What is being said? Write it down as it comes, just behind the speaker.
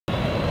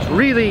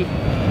really,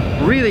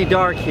 really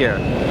dark here.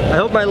 I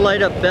hope my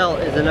light up belt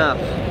is enough.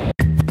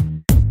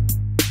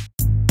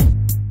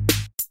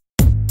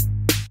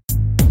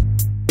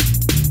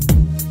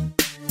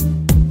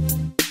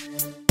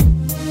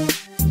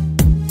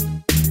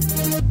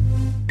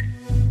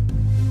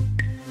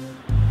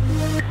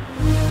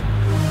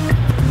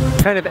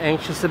 Kind of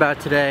anxious about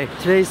today.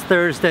 Today's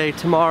Thursday,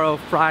 tomorrow,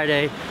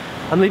 Friday.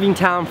 I'm leaving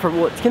town for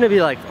what's gonna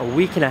be like a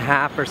week and a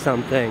half or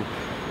something.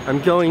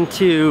 I'm going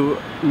to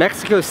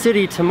Mexico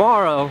City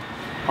tomorrow.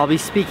 I'll be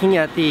speaking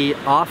at the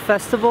OFF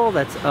Festival,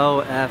 that's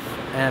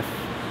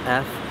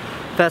O-F-F-F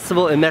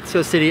Festival in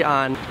Mexico City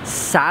on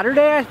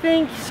Saturday, I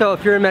think. So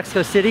if you're in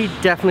Mexico City,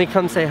 definitely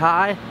come say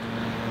hi.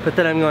 But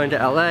then I'm going to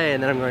LA,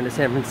 and then I'm going to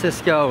San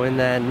Francisco, and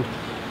then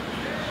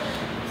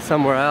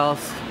somewhere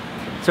else.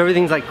 So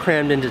everything's like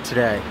crammed into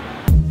today.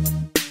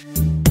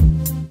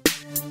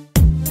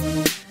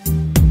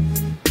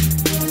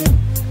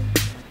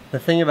 The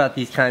thing about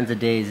these kinds of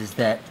days is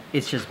that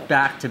it's just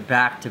back to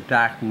back to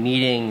back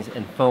meetings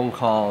and phone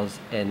calls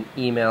and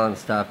email and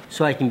stuff,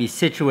 so I can be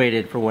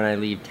situated for when I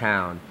leave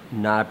town.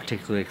 Not a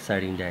particularly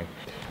exciting day.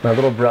 My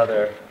little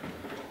brother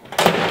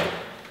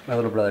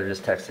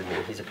just texted me.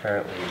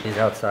 He's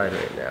outside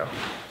right now.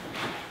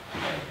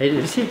 Hey, did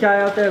you see a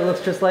guy out there that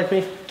looks just like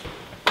me?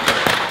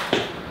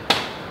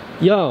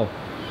 Yo,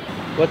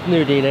 what's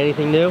new, Dean?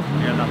 Anything new?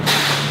 Yeah, nothing.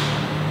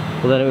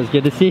 Well, then it was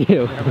good to see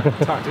you. Yeah,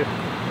 talk to you.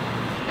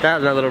 That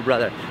was my little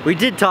brother. We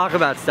did talk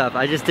about stuff,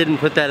 I just didn't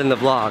put that in the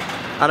vlog.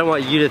 I don't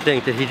want you to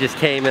think that he just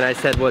came and I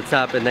said what's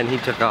up and then he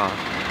took off.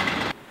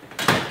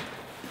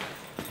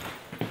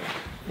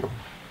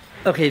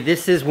 Okay,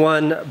 this is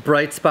one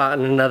bright spot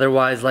in an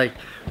otherwise like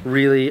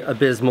really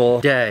abysmal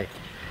day.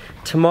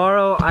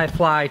 Tomorrow I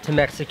fly to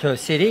Mexico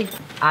City.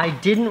 I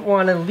didn't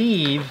want to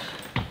leave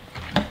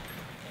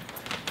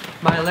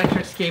my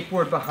electric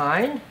skateboard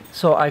behind,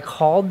 so I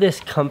called this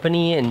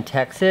company in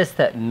Texas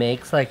that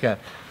makes like a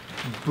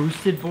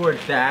boosted board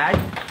bag,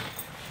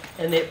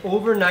 and they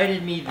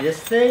overnighted me this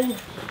thing.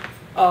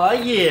 Oh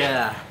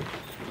yeah.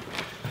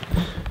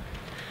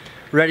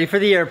 Ready for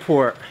the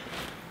airport.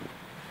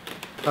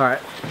 All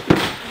right,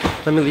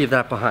 let me leave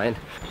that behind.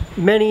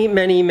 Many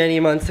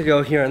months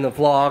ago here in the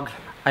vlog,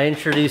 I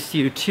introduced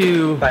you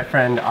to my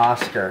friend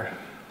Oscar.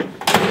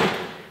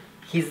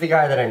 He's the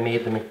guy that I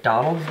made the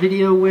McDonald's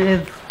video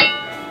with.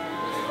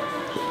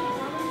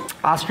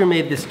 Oscar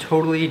made this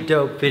totally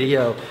dope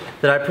video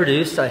that I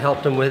produced. I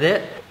helped him with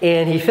it.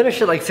 And he finished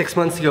it like 6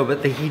 months ago,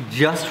 but he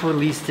just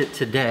released it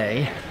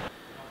today.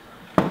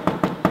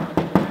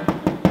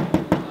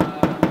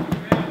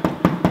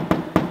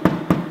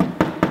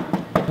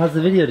 How's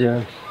the video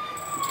doing?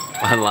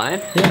 Online?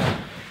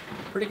 Yeah.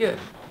 Pretty good.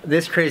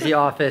 This crazy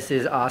office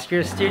is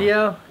Oscar's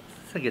studio.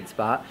 It's a good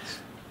spot.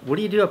 What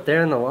do you do up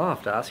there in the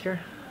loft, Oscar?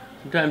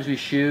 Sometimes we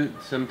shoot,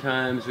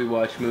 sometimes we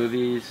watch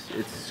movies.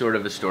 It's sort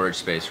of a storage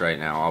space right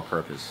now, all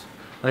purpose.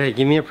 Okay,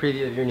 give me a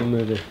preview of your new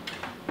movie.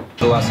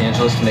 To Los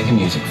Angeles to make a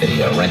music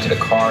video. Rented a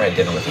car, had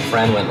dinner with a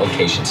friend, went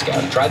location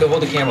scout. Tried to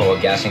hold the camera while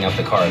gassing up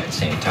the car at the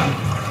same time.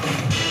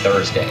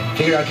 Thursday.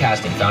 Figured out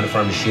casting, found a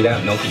farm to shoot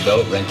at, milked a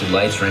goat, rented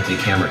lights, rented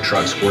a camera,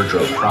 trucks,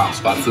 wardrobe, props,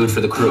 bought food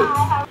for the crew.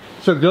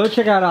 So go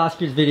check out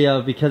Oscar's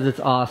video because it's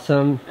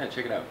awesome. Yeah,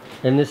 check it out.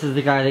 And this is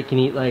the guy that can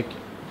eat like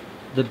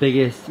the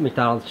biggest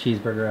McDonald's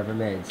cheeseburger ever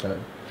made, so.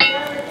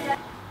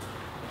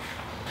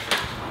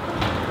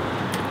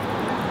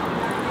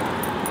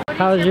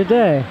 How was your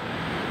day?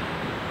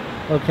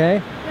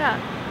 Okay? Yeah.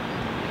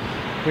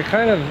 You're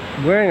kind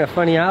of wearing a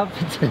funny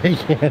outfit today,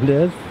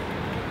 Candace.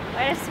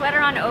 I had a sweater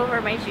on over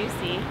my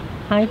juicy.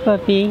 Hi,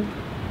 puppy.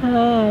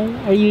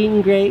 Hi. Are you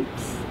eating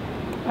grapes?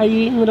 Are you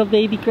eating little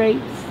baby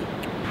grapes?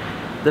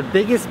 The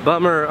biggest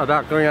bummer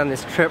about going on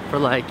this trip for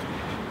like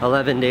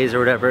 11 days or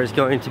whatever is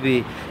going to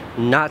be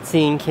not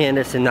seeing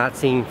Candace and not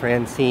seeing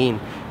Francine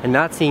and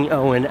not seeing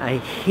Owen. I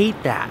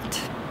hate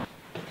that.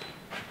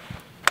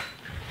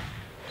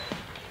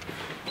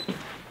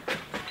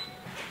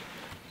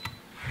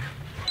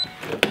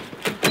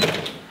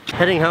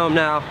 Heading home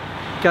now,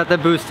 got the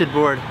boosted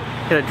board.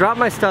 Gonna drop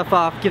my stuff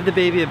off, give the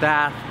baby a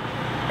bath,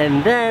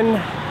 and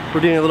then we're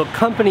doing a little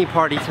company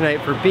party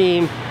tonight for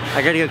Beam.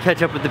 I gotta go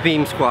catch up with the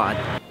Beam squad.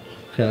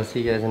 Okay, I'll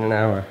see you guys in an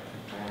hour.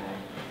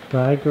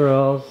 Bye,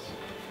 girls.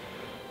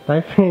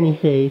 Bye, Franny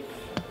Face.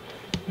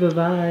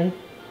 Bye-bye.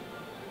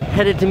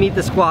 Headed to meet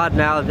the squad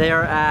now.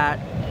 They're at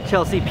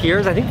Chelsea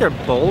Piers. I think they're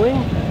bowling.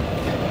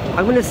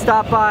 I'm gonna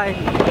stop by,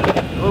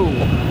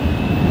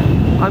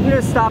 I'm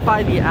gonna stop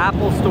by the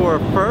Apple store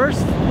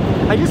first.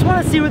 I just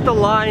wanna see what the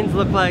lines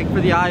look like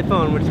for the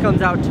iPhone, which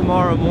comes out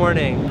tomorrow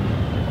morning.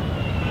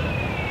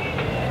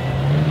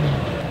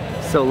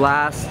 So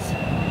last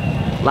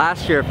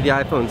year for the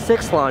iPhone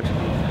 6 launch,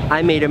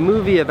 I made a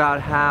movie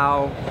about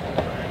how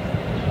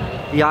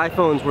the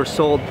iPhones were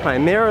sold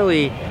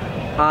primarily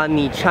on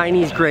the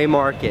Chinese gray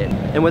market.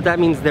 And what that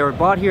means, they were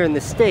bought here in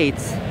the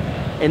States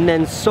and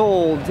then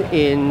sold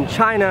in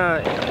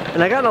China.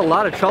 And I got in a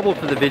lot of trouble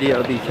for the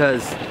video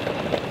because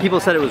people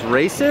said it was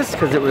racist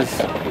because it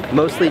was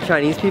mostly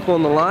Chinese people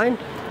in the line.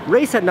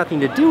 Race had nothing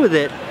to do with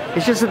it.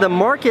 It's just that the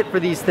market for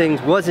these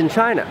things was in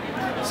China.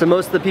 So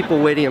most of the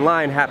people waiting in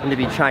line happen to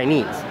be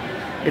Chinese.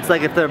 It's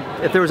like if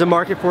there was a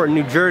market for it in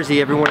New Jersey,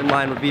 everyone in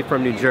line would be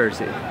from New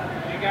Jersey.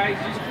 Hey guys,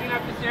 just clean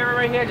up this area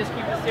right here. Just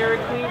keep this area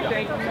clean.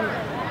 Thank you.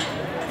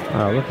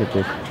 Oh, look at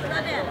this.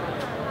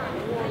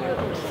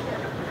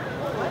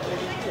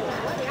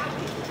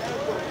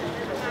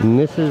 And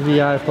this is the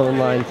iPhone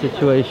line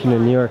situation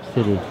in New York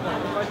City.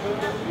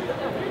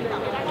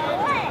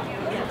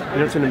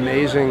 And it's an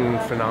amazing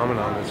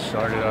phenomenon that's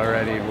started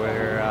already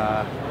where,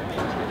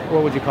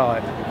 what would you call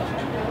it?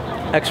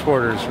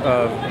 Exporters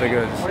of the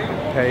goods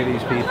pay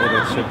these people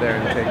to sit there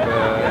and take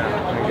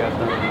and get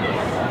them.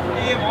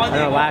 I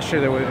know last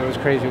year it was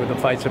crazy with the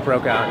fights that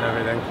broke out and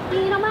everything.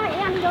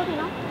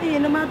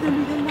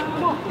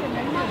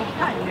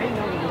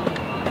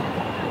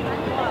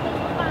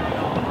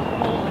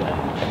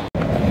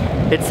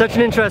 It's such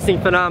an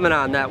interesting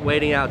phenomenon, that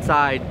waiting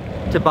outside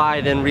to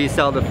buy then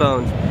resell the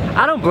phones.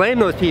 I don't blame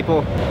those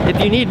people. If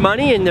you need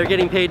money and they're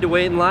getting paid to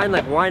wait in line,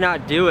 like, why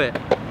not do it?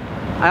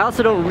 I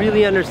also don't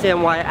really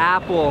understand why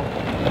Apple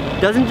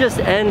doesn't just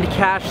end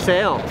cash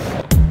sales.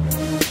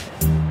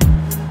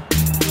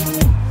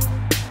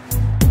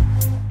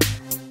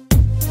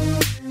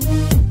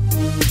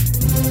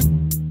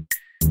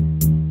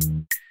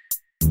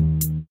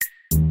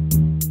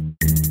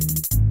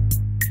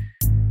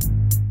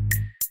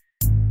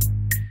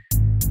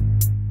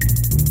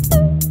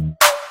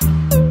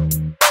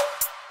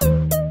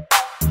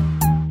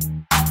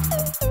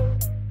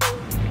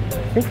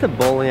 I think the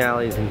bowling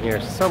alley is in here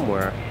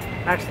somewhere.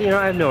 Actually, you know,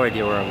 I have no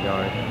idea where I'm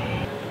going.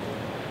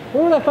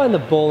 Where would I find the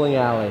bowling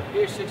alley?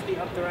 Here's 60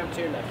 up the ramp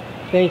to your left.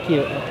 Thank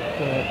you.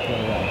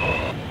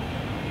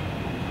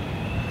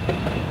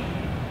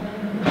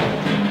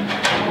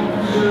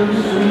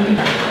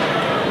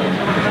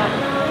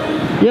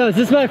 Yo, is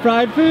this my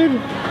fried food?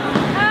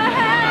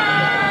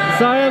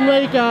 Sorry I'm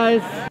late,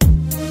 guys.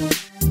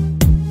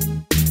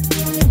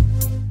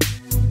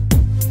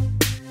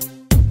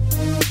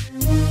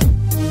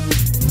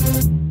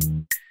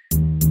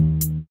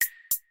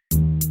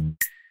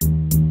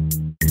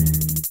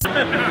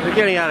 They're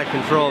getting out of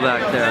control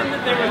back there.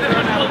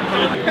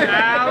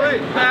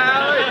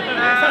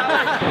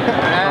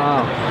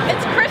 Wow.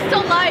 It's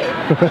Crystal Light.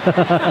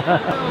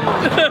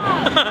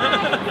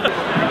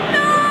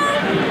 No,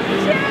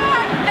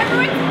 Jack,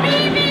 everyone's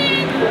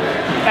beaming.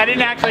 I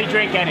didn't actually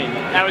drink any.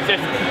 That was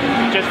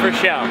just for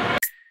show.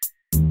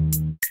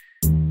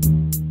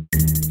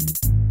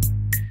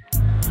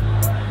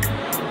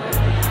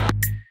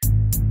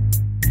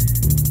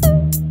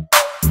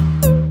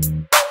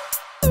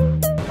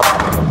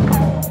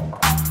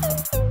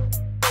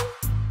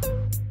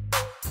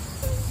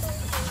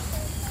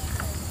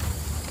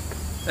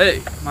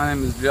 Hey, my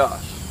name is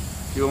Josh.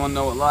 If you want to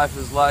know what life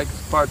is like as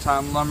a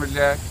part-time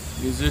lumberjack,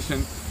 musician,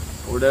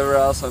 or whatever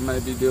else I may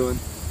be doing,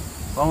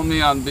 follow me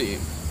on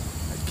Beam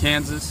at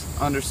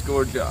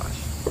Kansas_Josh.